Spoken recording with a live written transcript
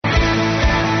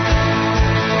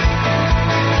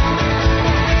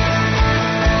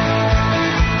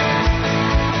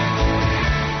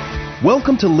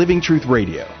Welcome to Living Truth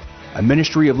Radio, a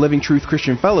ministry of Living Truth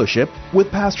Christian Fellowship with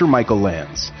Pastor Michael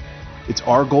Lands. It's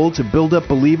our goal to build up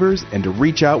believers and to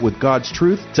reach out with God's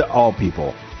truth to all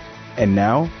people. And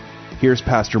now, here's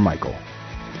Pastor Michael.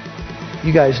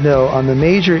 You guys know, on the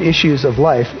major issues of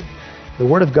life, the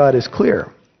Word of God is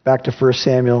clear. Back to 1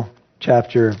 Samuel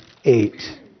chapter 8,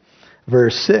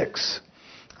 verse 6.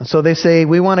 And so they say,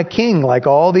 we want a king like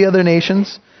all the other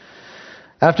nations.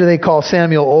 After they call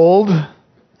Samuel old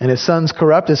and his son's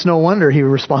corrupt, it's no wonder he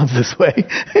responds this way.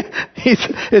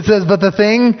 It says, but the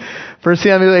thing, 1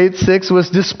 Samuel 8:6,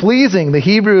 was displeasing. The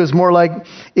Hebrew is more like,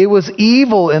 it was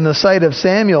evil in the sight of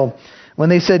Samuel when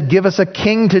they said, give us a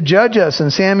king to judge us.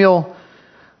 And Samuel,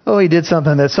 he did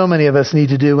something that so many of us need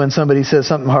to do when somebody says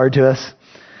something hard to us.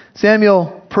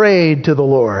 Samuel prayed to the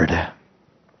Lord.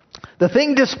 The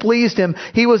thing displeased him.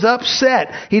 He was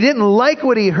upset. He didn't like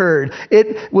what he heard.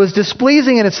 It was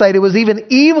displeasing in his sight. It was even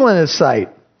evil in his sight.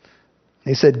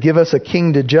 He said, give us a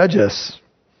king to judge us.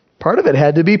 Part of it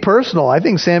had to be personal. I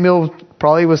think Samuel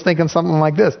probably was thinking something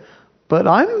like this. But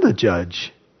I'm the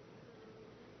judge.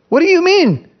 What do you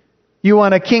mean? You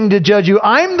want a king to judge you?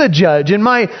 I'm the judge, and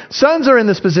my sons are in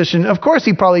this position. Of course,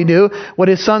 he probably knew what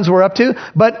his sons were up to,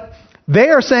 but they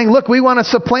are saying, look, we want to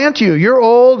supplant you. You're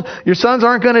old. Your sons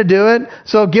aren't going to do it.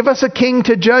 So give us a king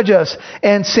to judge us.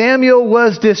 And Samuel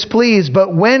was displeased.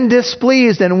 But when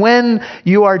displeased and when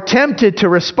you are tempted to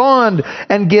respond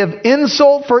and give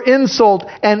insult for insult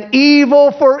and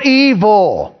evil for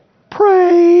evil,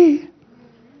 pray.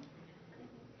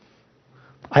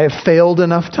 I have failed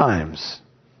enough times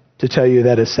to tell you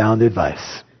that is sound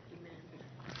advice.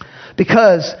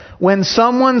 Because when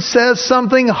someone says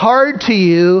something hard to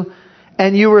you,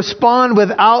 and you respond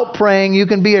without praying, you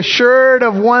can be assured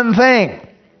of one thing.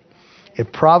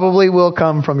 It probably will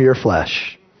come from your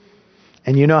flesh.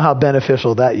 And you know how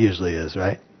beneficial that usually is,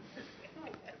 right?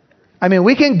 I mean,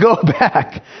 we can go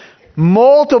back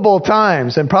multiple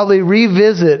times and probably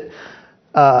revisit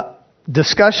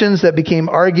discussions that became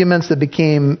arguments that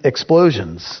became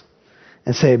explosions.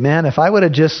 And say, man, if I would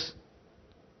have just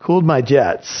cooled my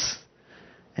jets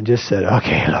and just said,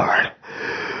 okay, Lord,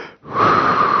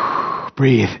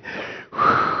 breathe.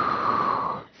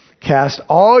 Cast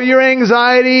all your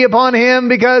anxiety upon Him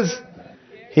because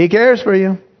He cares for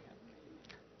you.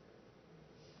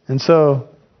 And so,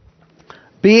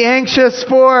 be anxious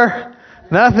for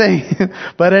nothing,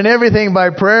 but in everything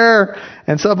by prayer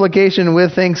and supplication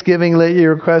with thanksgiving, let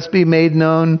your requests be made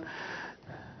known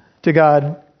to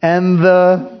God. And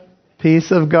the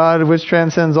peace of God, which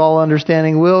transcends all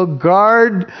understanding, will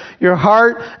guard your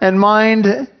heart and mind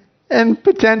and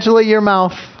potentially your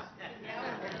mouth.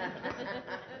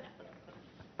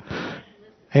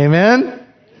 Amen?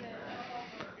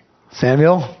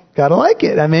 Samuel got to like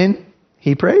it. I mean,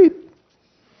 he prayed.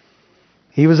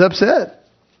 He was upset,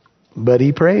 but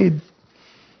he prayed.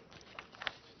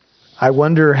 I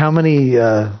wonder how many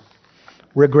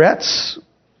regrets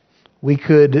we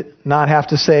could not have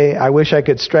to say, I wish I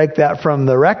could strike that from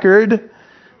the record,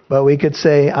 but we could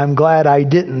say, I'm glad I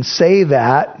didn't say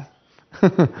that.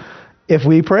 If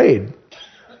we prayed.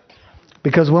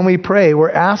 Because when we pray,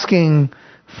 we're asking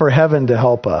for heaven to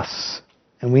help us.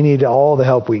 And we need all the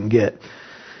help we can get.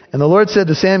 And the Lord said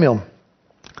to Samuel,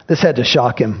 this had to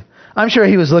shock him. I'm sure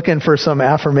he was looking for some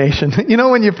affirmation. You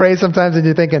know when you pray sometimes and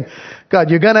you're thinking, God,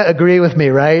 you're going to agree with me,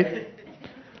 right?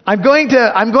 I'm going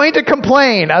to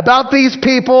complain about these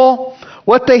people,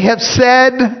 what they have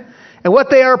said, and what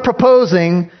they are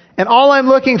proposing. And all I'm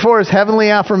looking for is heavenly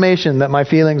affirmation that my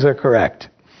feelings are correct.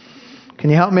 Can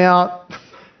you help me out?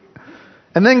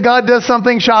 And then God does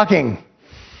something shocking.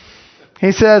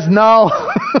 He says, no,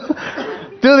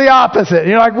 do the opposite. And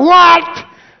you're like, what?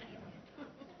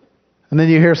 And then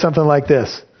you hear something like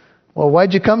this. Well,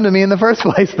 why'd you come to me in the first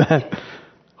place then?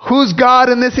 Who's God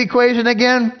in this equation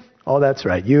again? Oh, that's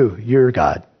right. You're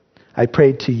God. I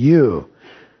prayed to you,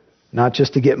 not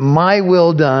just to get my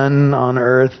will done on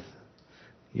earth,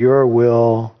 your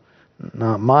will,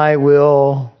 not my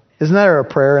will. Isn't there a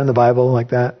prayer in the Bible like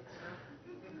that?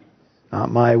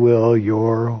 Not my will,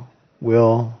 your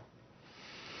will.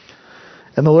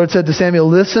 And the Lord said to Samuel,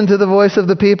 listen to the voice of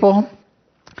the people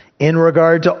in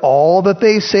regard to all that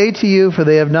they say to you, for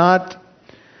they have not...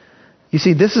 You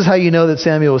see, this is how you know that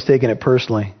Samuel was taking it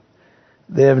personally.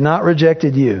 They have not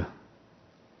rejected you,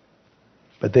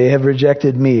 but they have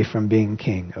rejected me from being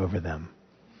king over them.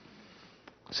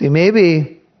 See,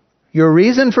 maybe your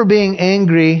reason for being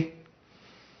angry...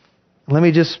 Let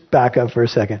me just back up for a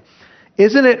second.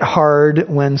 Isn't it hard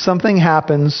when something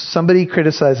happens, somebody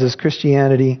criticizes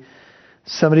Christianity,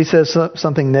 somebody says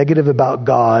something negative about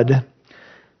God,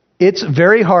 it's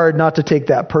very hard not to take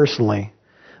that personally.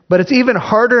 But it's even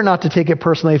harder not to take it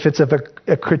personally if it's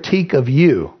a critique of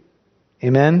you.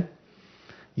 Amen?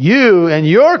 You and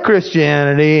your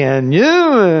Christianity and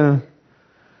you.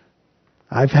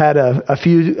 I've had a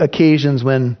few occasions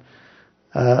when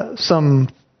some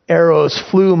arrows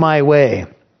flew my way.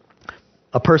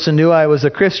 A person knew I was a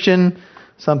Christian,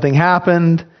 something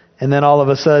happened, and then all of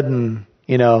a sudden,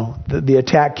 the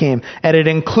attack came. And it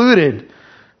included,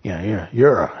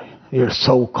 you're a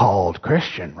so-called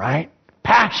Christian, right?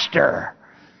 Pastor.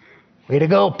 Way to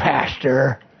go,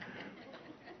 pastor.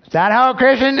 Is that how a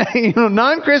Christian,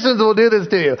 non-Christians will do this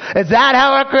to you. Is that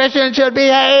how a Christian should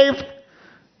behave?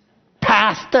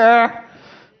 Pastor.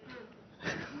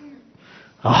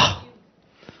 Oh.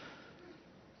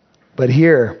 But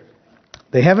here,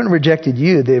 they haven't rejected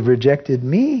you, they've rejected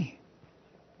me.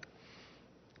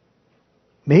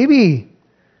 Maybe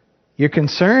your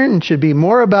concern should be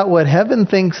more about what heaven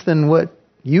thinks than what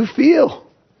you feel.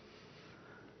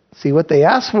 See, what they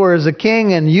asked for is a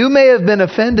king, and you may have been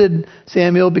offended,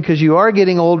 Samuel, because you are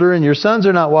getting older and your sons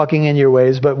are not walking in your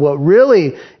ways, but what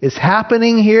really is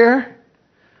happening here,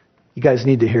 you guys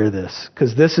need to hear this,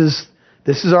 because this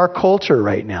is our culture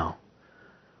right now.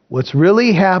 What's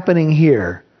really happening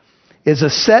here is a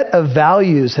set of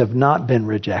values have not been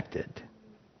rejected.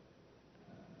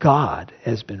 God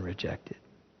has been rejected.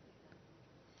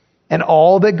 And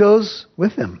all that goes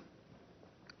with him.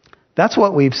 That's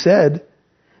what we've said.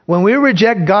 When we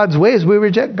reject God's ways, we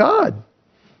reject God.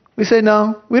 We say,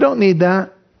 no, we don't need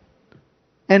that.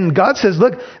 And God says,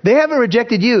 look, they haven't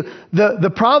rejected you.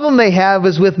 The problem they have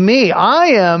is with me. I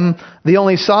am the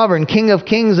only sovereign, King of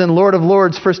kings and Lord of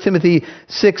lords, 1 Timothy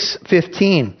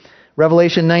 6:15.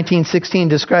 Revelation 19:16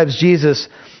 describes Jesus,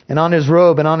 and on his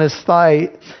robe and on his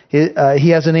thigh, he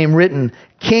has a name written,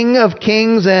 King of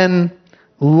kings and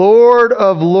Lord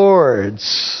of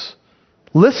lords.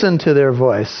 Listen to their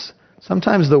voice.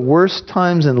 Sometimes the worst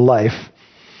times in life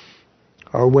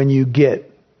are when you get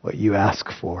what you ask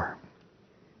for.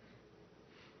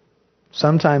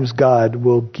 Sometimes God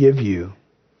will give you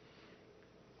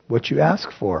what you ask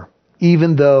for,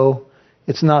 even though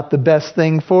it's not the best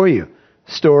thing for you.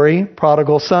 Story,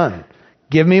 prodigal son.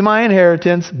 Give me my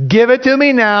inheritance. Give it to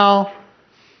me now.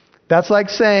 That's like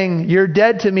saying, you're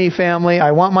dead to me, family.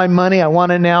 I want my money. I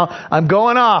want it now. I'm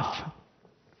going off.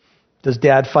 Does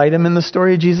dad fight him in the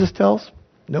story Jesus tells?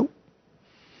 Nope.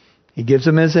 He gives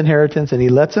him his inheritance and he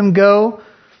lets him go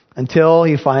until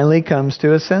he finally comes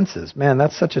to his senses. Man,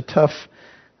 that's such a tough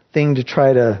thing to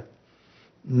try to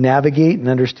navigate and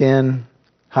understand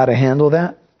how to handle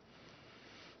that.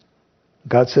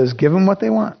 God says, give them what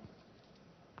they want.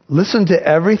 Listen to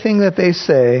everything that they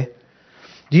say.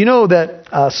 Do you know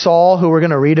that Saul, who we're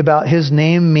going to read about, his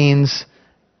name means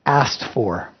asked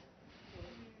for?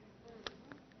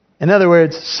 In other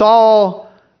words, Saul,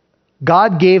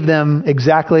 God gave them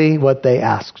exactly what they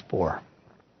asked for.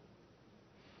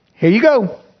 Here you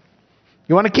go.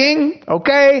 You want a king?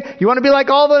 Okay. You want to be like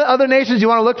all the other nations? You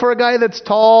want to look for a guy that's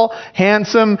tall,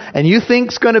 handsome, and you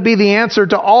think's going to be the answer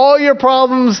to all your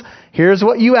problems? Here's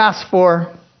what you asked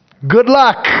for. Good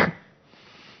luck.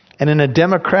 And in a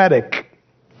democratic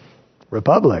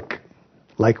republic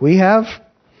like we have,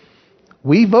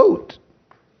 we vote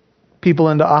people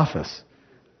into office.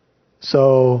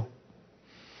 So,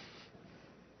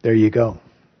 there you go.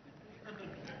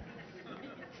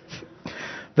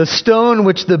 The stone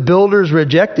which the builders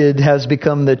rejected has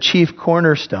become the chief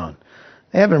cornerstone.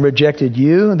 They haven't rejected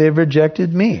you, they've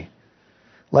rejected me.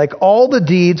 Like all the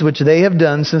deeds which they have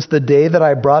done since the day that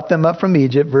I brought them up from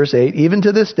Egypt, verse 8, even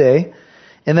to this day,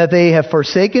 and that they have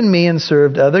forsaken me and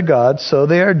served other gods, so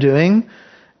they are doing.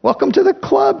 Welcome to the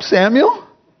club, Samuel.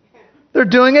 They're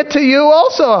doing it to you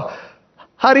also.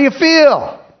 How do you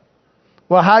feel?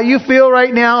 Well, how you feel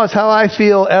right now is how I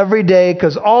feel every day,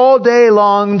 because all day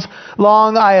long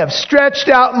I have stretched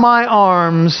out my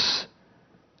arms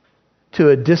to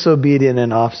a disobedient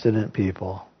and obstinate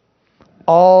people.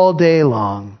 All day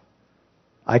long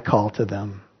I call to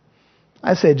them.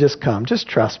 I say, just come, just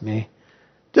trust me.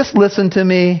 Just listen to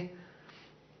me.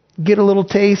 Get a little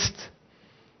taste.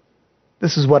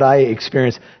 This is what I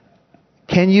experience.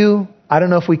 Can you, I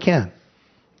don't know if we can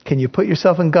you put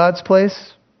yourself in God's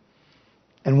place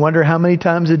and wonder how many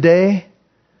times a day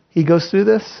He goes through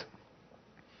this?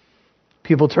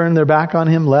 People turn their back on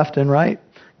Him left and right,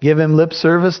 give Him lip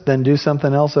service, then do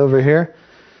something else over here.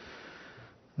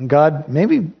 And God,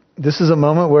 maybe this is a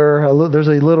moment where there's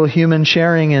a little human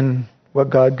sharing in what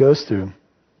God goes through.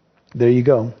 There you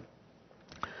go.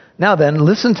 Now then,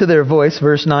 listen to their voice.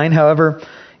 Verse 9, however,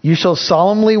 you shall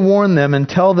solemnly warn them and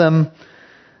tell them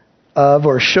of,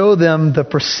 or show them the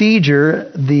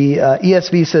procedure. The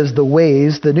ESV says the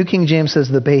ways. The New King James says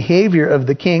the behavior of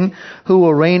the king who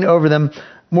will reign over them.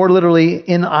 More literally,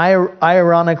 in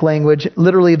ironic language,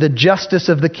 literally the justice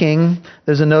of the king.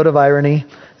 There's a note of irony.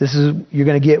 You're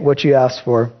going to get what you asked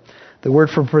for. The word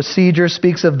for procedure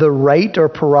speaks of the right or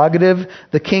prerogative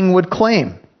the king would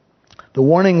claim. The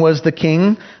warning was the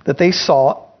king that they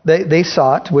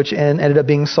sought, which ended up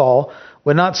being Saul,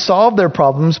 would not solve their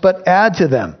problems, but add to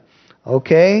them.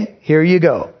 Okay, here you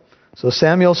go. So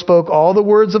Samuel spoke all the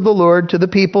words of the Lord to the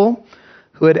people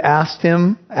who had asked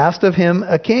of him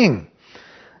a king.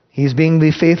 He's being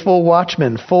the faithful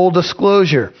watchman, full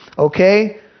disclosure.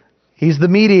 Okay, he's the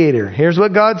mediator. Here's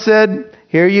what God said.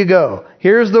 Here you go.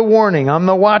 Here's the warning. I'm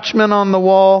the watchman on the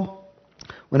wall.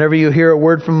 Whenever you hear a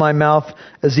word from my mouth,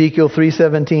 Ezekiel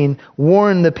 3:17,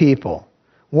 warn the people.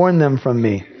 Warn them from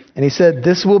me. And he said,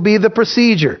 this will be the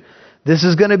procedure. This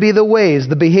is going to be the ways,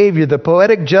 the behavior, the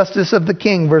poetic justice of the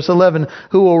king. Verse 11,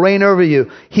 who will reign over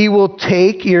you. He will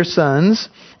take your sons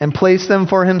and place them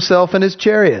for himself in his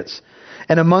chariots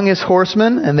and among his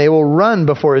horsemen, and they will run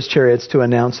before his chariots to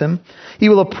announce him. He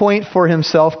will appoint for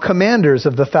himself commanders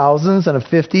of the thousands and of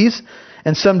 50s,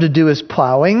 and some to do his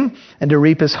plowing and to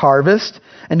reap his harvest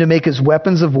and to make his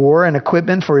weapons of war and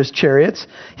equipment for his chariots.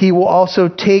 He will also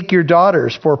take your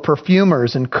daughters for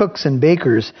perfumers and cooks and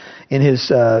bakers in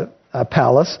his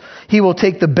palace. He will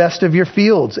take the best of your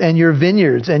fields and your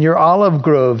vineyards and your olive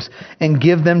groves and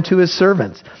give them to his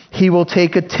servants. He will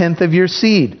take 1/10 of your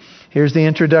seed. Here's the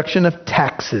introduction of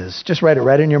taxes. Just write it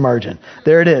right in your margin.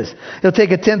 There it is. He'll take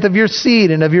 1/10 of your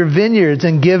seed and of your vineyards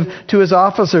and give to his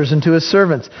officers and to his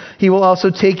servants. He will also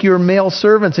take your male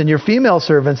servants and your female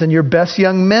servants and your best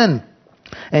young men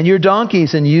and your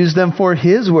donkeys and use them for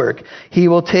his work. He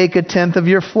will take 1/10 of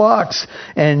your flocks,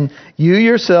 and you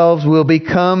yourselves will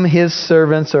become his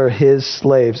servants or his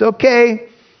slaves. Okay,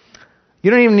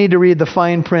 you don't even need to read the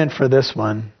fine print for this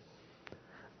one.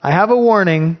 I have a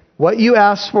warning. What you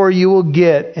ask for, you will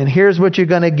get, and here's what you're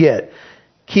going to get.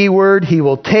 Keyword, he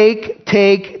will take,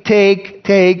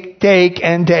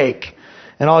 and take.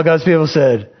 And all God's people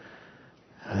said,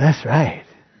 oh, that's right.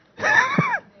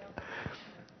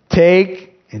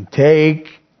 Take, and take,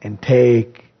 and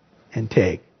take, and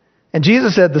take. And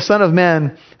Jesus said, the Son of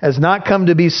Man has not come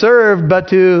to be served, but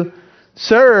to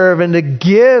serve and to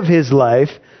give his life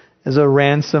as a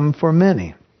ransom for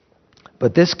many.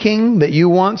 But this king that you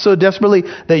want so desperately,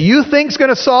 that you think is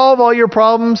going to solve all your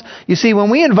problems, you see,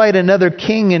 when we invite another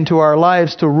king into our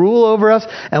lives to rule over us,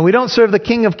 and we don't serve the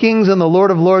King of Kings and the Lord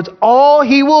of Lords, all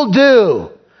he will do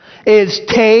is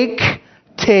take,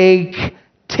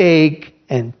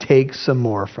 and take some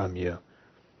more from you.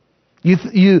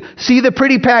 You see the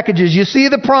pretty packages. You see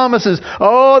the promises.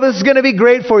 Oh, this is going to be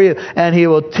great for you. And he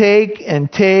will take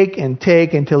and take and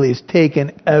take until he's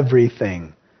taken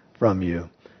everything from you.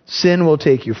 Sin will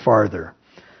take you farther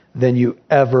than you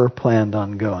ever planned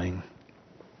on going.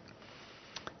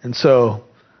 And so,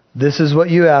 this is what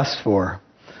you asked for.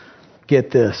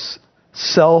 Get this.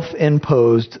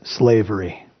 Self-imposed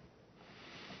slavery.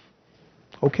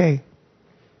 Okay.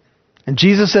 And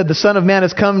Jesus said the Son of Man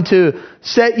has come to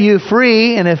set you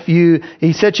free. And if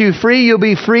he sets you free, you'll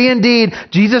be free indeed.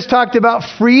 Jesus talked about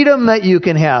freedom that you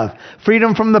can have.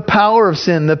 Freedom from the power of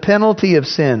sin, the penalty of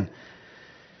sin.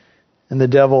 And the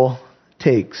devil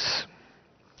takes,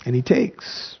 and he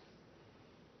takes,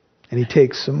 and he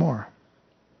takes some more.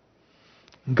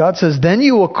 And God says, then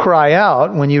you will cry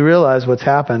out when you realize what's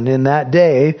happened in that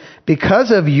day because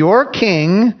of your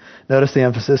king, notice the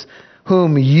emphasis,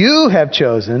 whom you have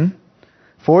chosen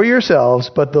for yourselves,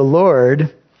 but the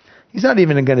Lord, he's not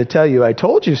even going to tell you, I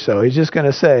told you so. He's just going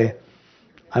to say,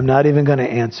 I'm not even going to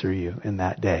answer you in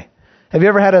that day. Have you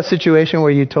ever had a situation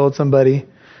where you told somebody,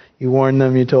 you warned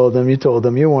them, you told them, you told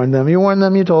them, you warned them, you warned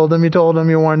them, you told them, you told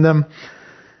them, you warned them.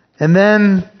 And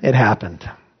then it happened.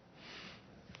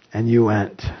 And you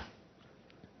went,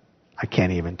 I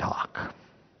can't even talk.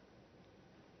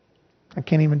 I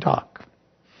can't even talk.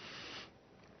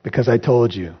 Because I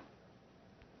told you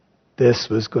this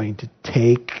was going to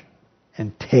take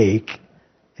and take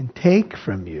and take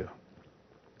from you.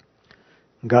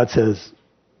 And God says,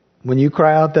 when you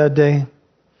cry out that day,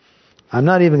 I'm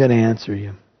not even going to answer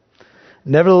you.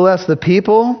 Nevertheless, the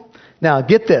people, now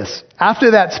get this,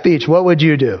 after that speech, what would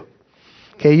you do?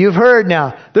 Okay, you've heard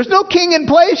now, there's no king in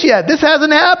place yet. This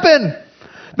hasn't happened.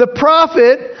 The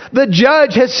prophet, the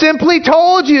judge, has simply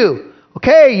told you,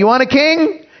 okay, you want a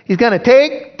king? He's going to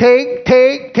take,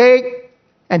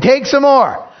 and take some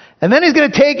more. And then he's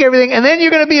going to take everything, and then you're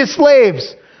going to be his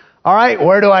slaves. All right,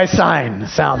 where do I sign?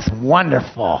 Sounds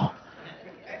wonderful.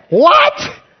 What?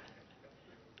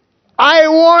 I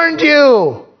warned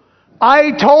you.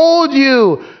 I told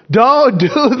you. Don't do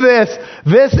this.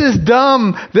 This is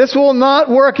dumb. This will not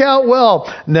work out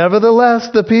well. Nevertheless,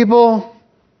 the people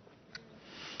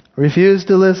refused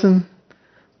to listen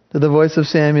to the voice of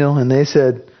Samuel, and they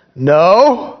said,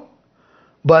 no,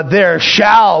 but there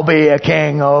shall be a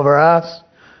king over us.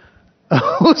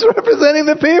 Who's representing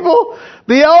the people?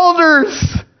 The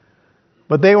elders.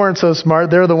 But they weren't so smart.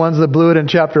 They're the ones that blew it in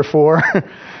chapter 4.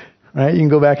 Right? You can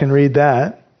go back and read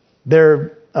that.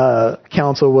 Their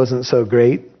counsel wasn't so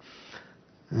great.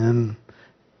 And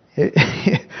have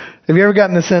you ever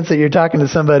gotten the sense that you're talking to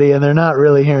somebody and they're not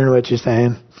really hearing what you're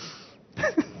saying?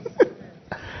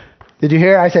 Did you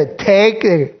hear? I said, take.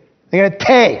 They're going to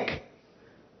take.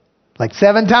 Like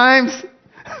 7 times?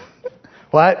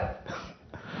 What?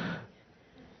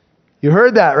 You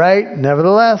heard that, right?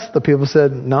 Nevertheless, the people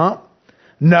said, no.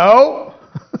 No.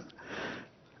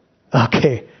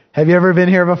 Okay. Have you ever been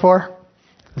here before?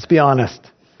 Let's be honest.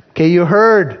 Okay, you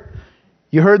heard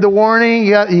the warning.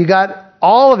 You got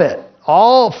all of it.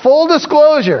 All full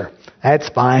disclosure. That's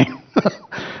fine.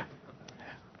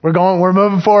 We're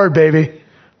moving forward, baby.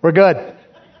 We're good.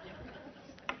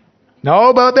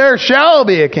 No, but there shall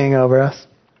be a king over us.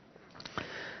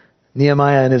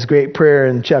 Nehemiah in his great prayer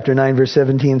in chapter 9 verse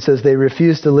 17 says, they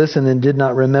refused to listen and did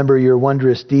not remember your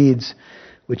wondrous deeds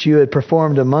which you had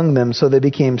performed among them. So they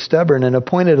became stubborn and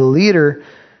appointed a leader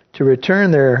to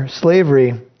return their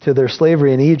slavery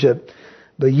in Egypt.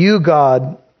 But you,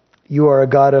 God, you are a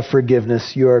God of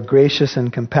forgiveness. You are gracious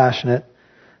and compassionate,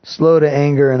 slow to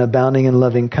anger and abounding in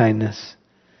loving kindness.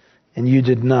 And you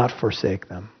did not forsake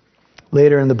them.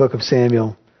 Later in the book of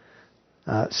Samuel,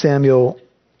 Samuel,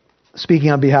 speaking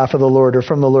on behalf of the Lord or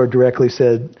from the Lord directly,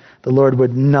 said the Lord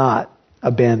would not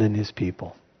abandon his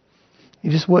people. He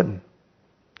just wouldn't,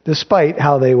 despite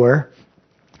how they were.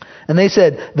 And they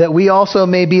said that we also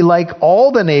may be like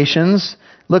all the nations.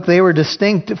 Look, they were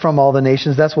distinct from all the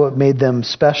nations. That's what made them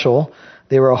special.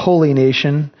 They were a holy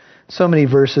nation. So many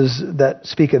verses that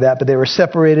speak of that, but they were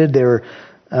separated. They were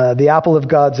the apple of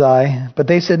God's eye. But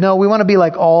they said, no, we want to be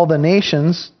like all the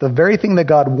nations. The very thing that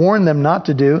God warned them not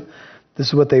to do. This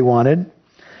is what they wanted.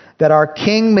 That our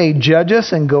king may judge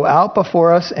us and go out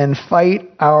before us and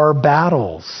fight our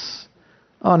battles.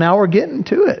 Oh, now we're getting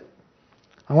to it.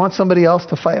 I want somebody else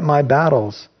to fight my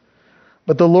battles.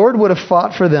 But the Lord would have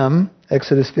fought for them.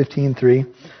 Exodus 15:3.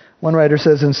 One writer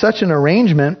says, in such an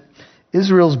arrangement,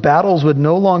 Israel's battles would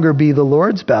no longer be the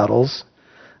Lord's battles,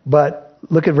 but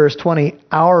look at verse 20,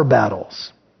 our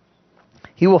battles.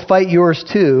 He will fight yours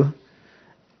too,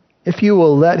 if you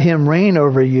will let him reign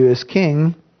over you as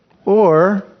king,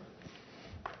 or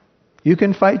you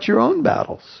can fight your own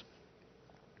battles.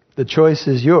 The choice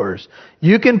is yours.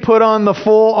 You can put on the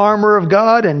full armor of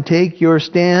God and take your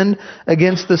stand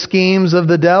against the schemes of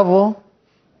the devil,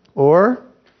 or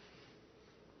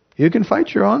you can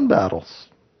fight your own battles.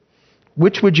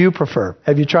 Which would you prefer?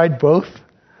 Have you tried both?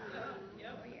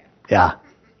 Yeah.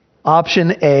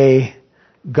 Option A,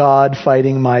 God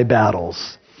fighting my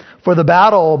battles. For the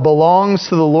battle belongs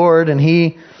to the Lord, and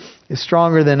he is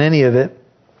stronger than any of it.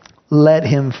 Let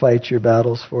him fight your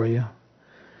battles for you.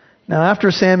 Now,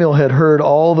 after Samuel had heard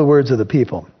all the words of the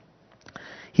people,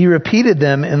 he repeated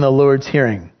them in the Lord's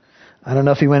hearing. I don't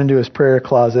know if he went into his prayer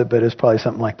closet, but it's probably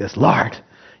something like this. Lord,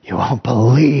 you won't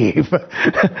believe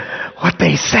what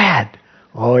they said.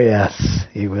 Oh, yes,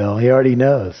 he will. He already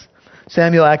knows.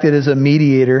 Samuel acted as a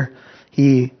mediator.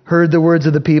 He heard the words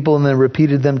of the people and then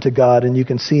repeated them to God, and you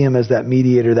can see him as that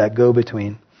mediator, that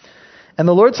go-between. And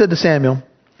the Lord said to Samuel,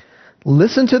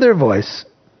 listen to their voice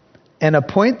and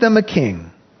appoint them a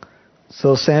king.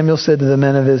 So Samuel said to the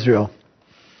men of Israel,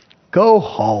 go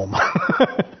home.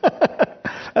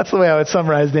 That's the way I would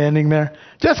summarize the ending there.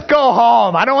 Just go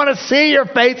home. I don't want to see your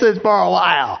faces for a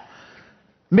while.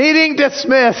 Meeting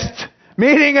dismissed.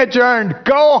 Meeting adjourned.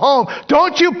 Go home.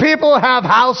 Don't you people have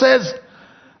houses?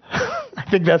 I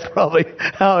think that's probably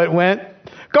how it went.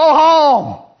 Go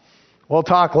home. We'll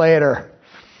talk later.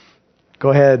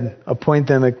 Go ahead. Appoint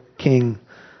them a king.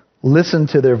 Listen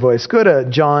to their voice. Go to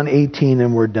John 18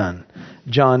 and we're done.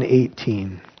 John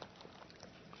 18.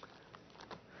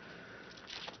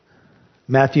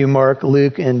 Matthew, Mark,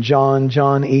 Luke, and John.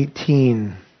 John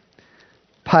 18.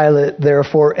 Pilate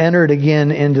therefore entered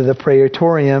again into the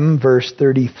praetorium, verse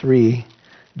 33.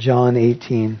 John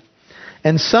 18.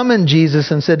 And summoned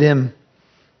Jesus and said to him,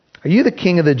 are you the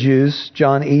king of the Jews?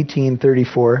 John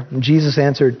 18:34. And Jesus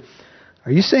answered,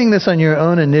 are you saying this on your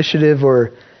own initiative,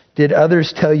 or did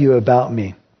others tell you about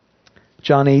me?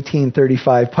 John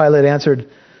 18:35. Pilate answered,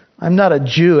 I'm not a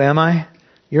Jew, am I?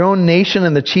 Your own nation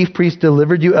and the chief priests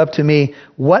delivered you up to me.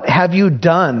 What have you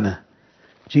done?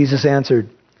 Jesus answered,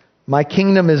 "My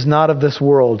kingdom is not of this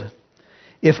world.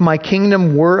 If my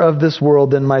kingdom were of this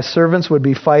world, then my servants would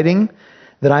be fighting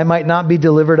that I might not be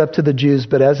delivered up to the Jews.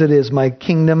 But as it is, my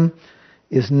kingdom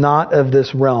is not of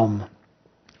this realm."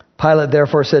 Pilate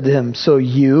therefore said to him, "So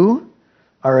you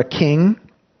are a king?"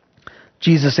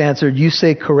 Jesus answered, "You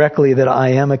say correctly that I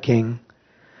am a king.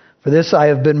 For this I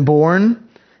have been born,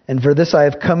 and for this I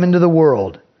have come into the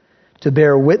world, to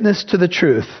bear witness to the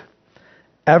truth.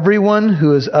 Everyone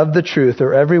who is of the truth,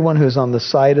 or everyone who is on the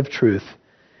side of truth,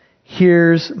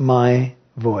 hears my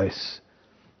voice."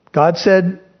 God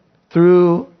said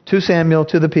to Samuel,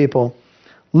 to the people,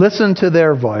 listen to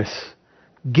their voice.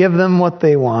 Give them what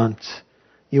they want.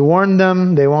 You warn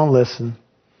them, they won't listen.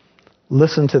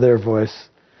 Listen to their voice.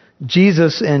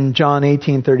 Jesus in John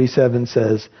 18:37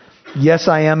 says, "Yes,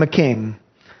 I am a king,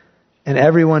 and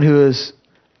everyone who is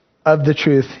of the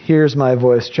truth hears my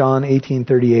voice." John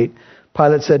 18:38.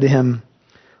 Pilate said to him,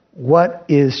 "What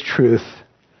is truth?"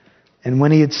 And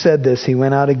when he had said this, he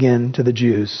went out again to the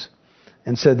Jews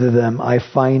and said to them, "I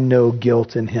find no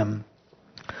guilt in him."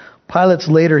 Pilate's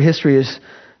later history is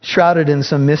shrouded in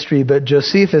some mystery, but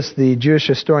Josephus, the Jewish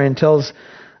historian, tells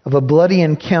of a bloody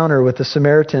encounter with the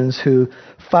Samaritans who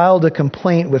filed a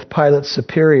complaint with Pilate's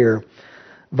superior,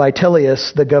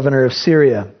 Vitellius, the governor of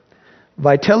Syria.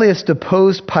 Vitellius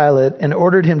deposed Pilate and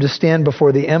ordered him to stand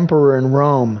before the emperor in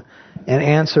Rome and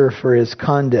answer for his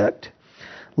conduct.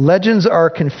 Legends are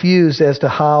confused as to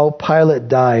how Pilate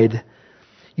died.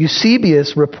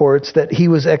 Eusebius reports that he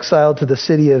was exiled to the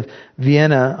city of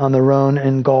Vienna on the Rhone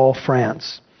in Gaul,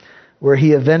 France, where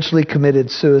he eventually committed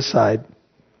suicide.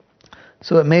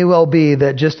 So it may well be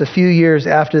that just a few years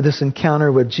after this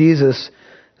encounter with Jesus,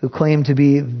 who claimed to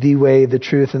be the way, the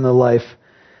truth, and the life,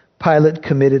 Pilate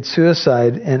committed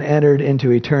suicide and entered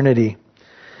into eternity.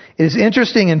 It is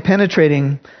interesting and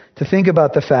penetrating to think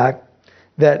about the fact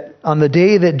that on the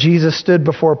day that Jesus stood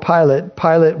before Pilate,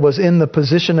 Pilate was in the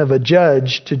position of a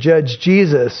judge to judge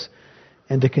Jesus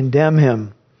and to condemn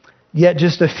him. Yet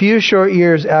just a few short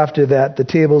years after that, the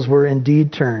tables were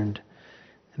indeed turned,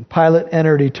 and Pilate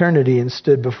entered eternity and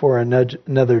stood before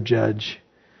another judge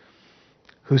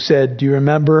who said, "Do you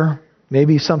remember?"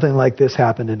 Maybe something like this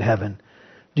happened in heaven.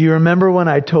 "Do you remember when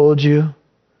I told you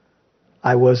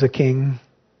I was a king?"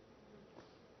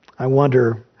 I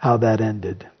wonder how that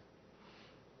ended.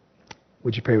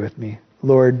 Would you pray with me?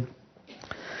 Lord,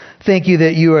 thank you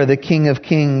that you are the King of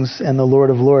Kings and the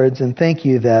Lord of Lords, and thank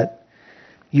you that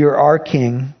you're our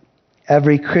King.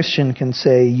 Every Christian can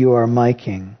say, "You are my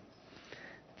King."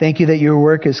 Thank you that your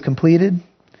work is completed.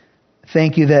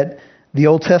 Thank you that the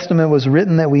Old Testament was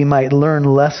written that we might learn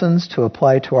lessons to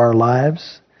apply to our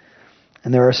lives.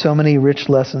 And there are so many rich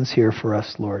lessons here for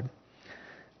us, Lord.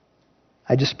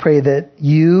 I just pray that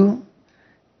you,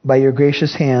 by your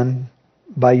gracious hand,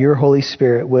 by your Holy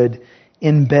Spirit, would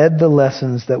embed the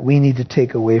lessons that we need to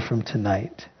take away from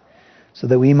tonight, so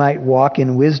that we might walk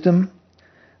in wisdom,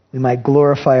 we might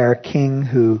glorify our King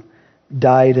who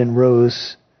died and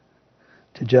rose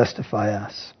to justify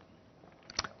us.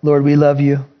 Lord, we love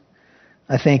you.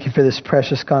 I thank you for this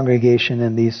precious congregation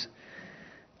and these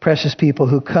precious people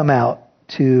who come out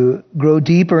to grow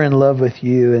deeper in love with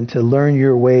you and to learn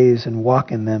your ways and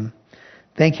walk in them.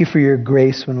 Thank you for your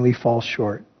grace when we fall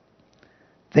short.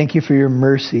 Thank you for your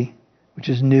mercy, which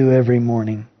is new every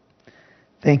morning.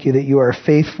 Thank you that you are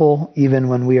faithful even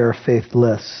when we are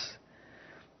faithless.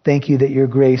 Thank you that your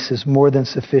grace is more than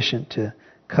sufficient to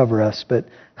cover us, but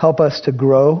help us to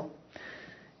grow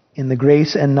in the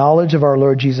grace and knowledge of our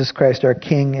Lord Jesus Christ, our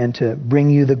King, and to bring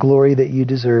you the glory that you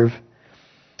deserve.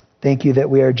 Thank you that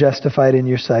we are justified in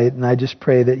your sight, and I just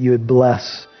pray that you would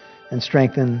bless and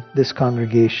strengthen this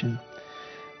congregation.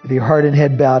 With your heart and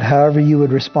head bowed, however you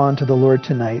would respond to the Lord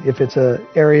tonight. If it's an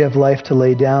area of life to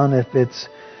lay down, if it's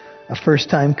a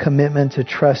first-time commitment to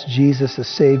trust Jesus as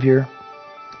Savior,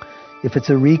 if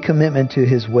it's a recommitment to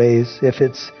His ways, if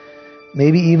it's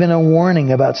maybe even a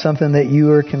warning about something that you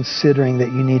are considering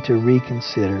that you need to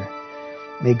reconsider,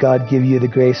 may God give you the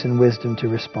grace and wisdom to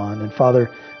respond. And Father,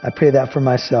 I pray that for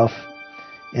myself,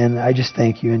 and I just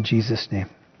thank you in Jesus' name.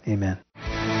 Amen.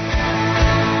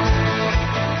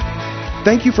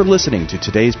 Thank you for listening to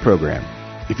today's program.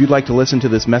 If you'd like to listen to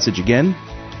this message again,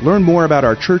 learn more about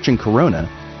our church in Corona,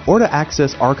 or to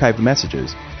access archived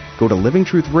messages, go to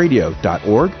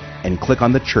livingtruthradio.org and click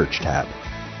on the Church tab.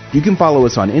 You can follow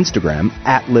us on Instagram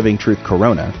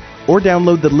 @LivingTruthCorona, or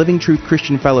download the Living Truth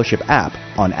Christian Fellowship app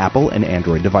on Apple and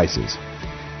Android devices.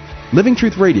 Living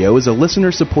Truth Radio is a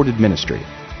listener-supported ministry.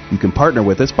 You can partner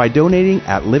with us by donating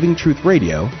at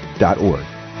livingtruthradio.org.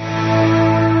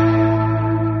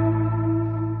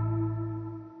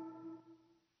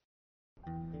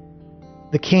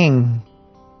 The king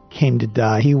came to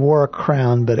die. He wore a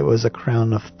crown, but it was a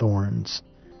crown of thorns.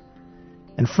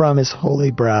 And from his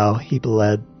holy brow he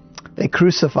bled. They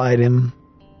crucified him,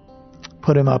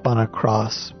 put him up on a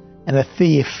cross. And a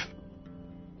thief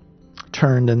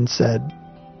turned and said,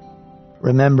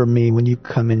 "Remember me when you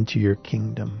come into your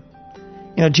kingdom."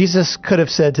 You know, Jesus could have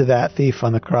said to that thief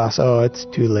on the cross, "Oh, it's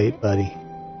too late, buddy.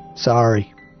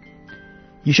 Sorry.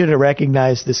 You should have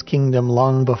recognized this kingdom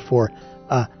long before.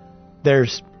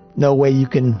 There's no way you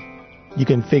can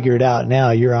figure it out now.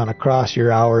 You're on a cross.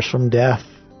 You're hours from death.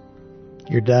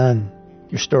 You're done.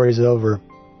 Your story's over."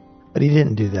 But he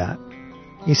didn't do that.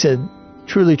 He said,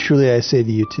 "Truly, truly, I say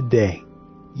to you, today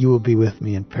you will be with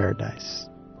me in paradise."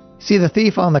 See, the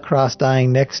thief on the cross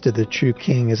dying next to the true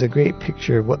king is a great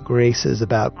picture of what grace is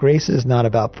about. Grace is not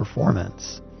about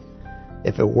performance.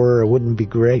 If it were, it wouldn't be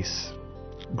grace.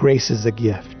 Grace is a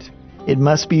gift. It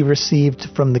must be received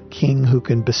from the king who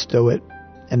can bestow it,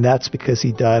 and that's because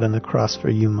he died on the cross for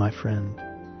you, my friend.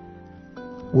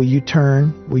 Will you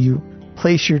turn? Will you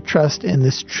place your trust in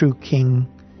this true king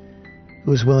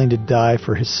who is willing to die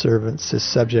for his servants, his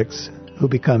subjects, who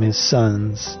become his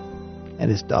sons and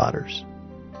his daughters?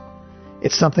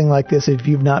 It's something like this. If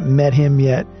you've not met him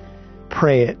yet,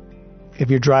 pray it. If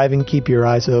you're driving, keep your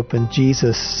eyes open.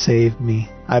 Jesus, save me.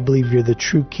 I believe you're the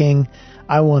true king.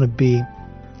 I want to be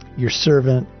your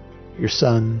servant, your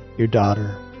son, your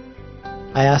daughter.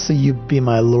 I ask that you be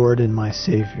my Lord and my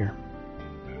Savior.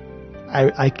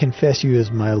 I confess you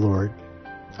as my Lord.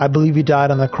 I believe you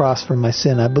died on the cross for my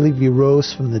sin. I believe you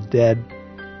rose from the dead.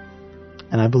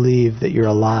 And I believe that you're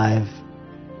alive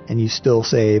and you still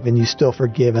save and you still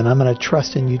forgive. And I'm going to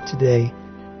trust in you today.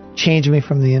 Change me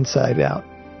from the inside out.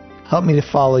 Help me to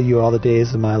follow you all the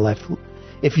days of my life.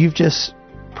 If you've just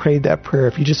prayed that prayer,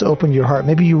 if you just opened your heart,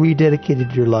 maybe you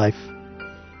rededicated your life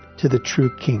to the true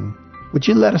King, would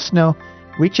you let us know?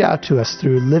 Reach out to us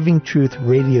through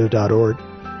livingtruthradio.org.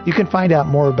 You can find out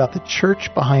more about the church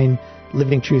behind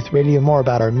Living Truth Radio, more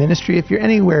about our ministry. If you're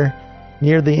anywhere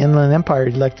near the Inland Empire,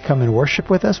 you'd like to come and worship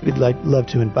with us, we'd love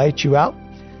to invite you out.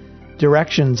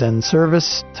 Directions and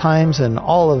service times and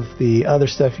all of the other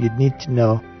stuff you'd need to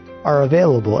know are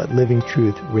available at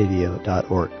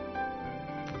livingtruthradio.org.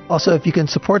 Also, if you can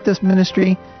support this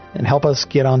ministry and help us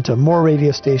get onto more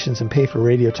radio stations and pay for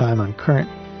radio time on current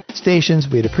stations,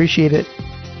 we'd appreciate it.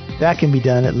 That can be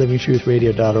done at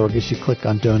livingtruthradio.org as you click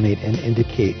on donate and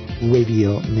indicate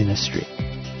radio ministry.